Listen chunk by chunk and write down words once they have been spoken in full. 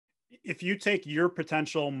if you take your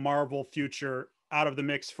potential Marvel future out of the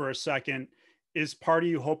mix for a second, is part of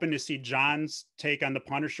you hoping to see John's take on the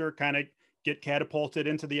Punisher kind of get catapulted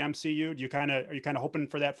into the MCU? Are you kind of hoping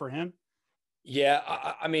for that for him? Yeah,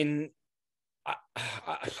 I mean,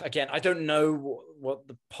 again, I don't know what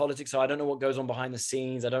the politics are. I don't know what goes on behind the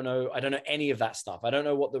scenes. I don't know any of that stuff. I don't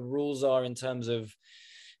know what the rules are in terms of,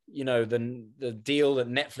 the deal that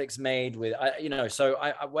Netflix made with, so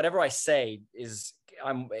whatever I say is,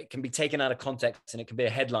 it can be taken out of context, and it can be a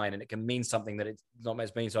headline, and it can mean something that it's not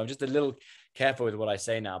meant to mean. So I'm just a little careful with what I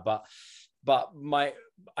say now, but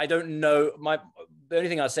I don't know. The only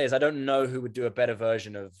thing I'll say is I don't know who would do a better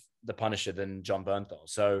version of the Punisher than Jon Bernthal.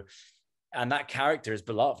 So, and that character is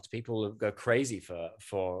beloved. People go crazy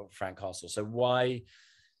for Frank Castle.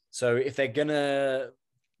 So if they're gonna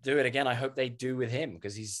do it again, I hope they do with him,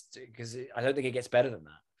 because I don't think it gets better than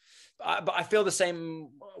that. But I feel the same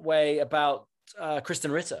way about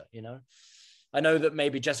Kristen Ritter. I know that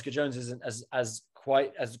maybe Jessica Jones isn't as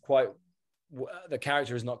quite the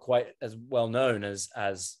character is not quite as well known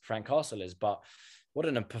as Frank Castle is, but what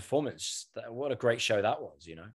a performance! What a great show that was.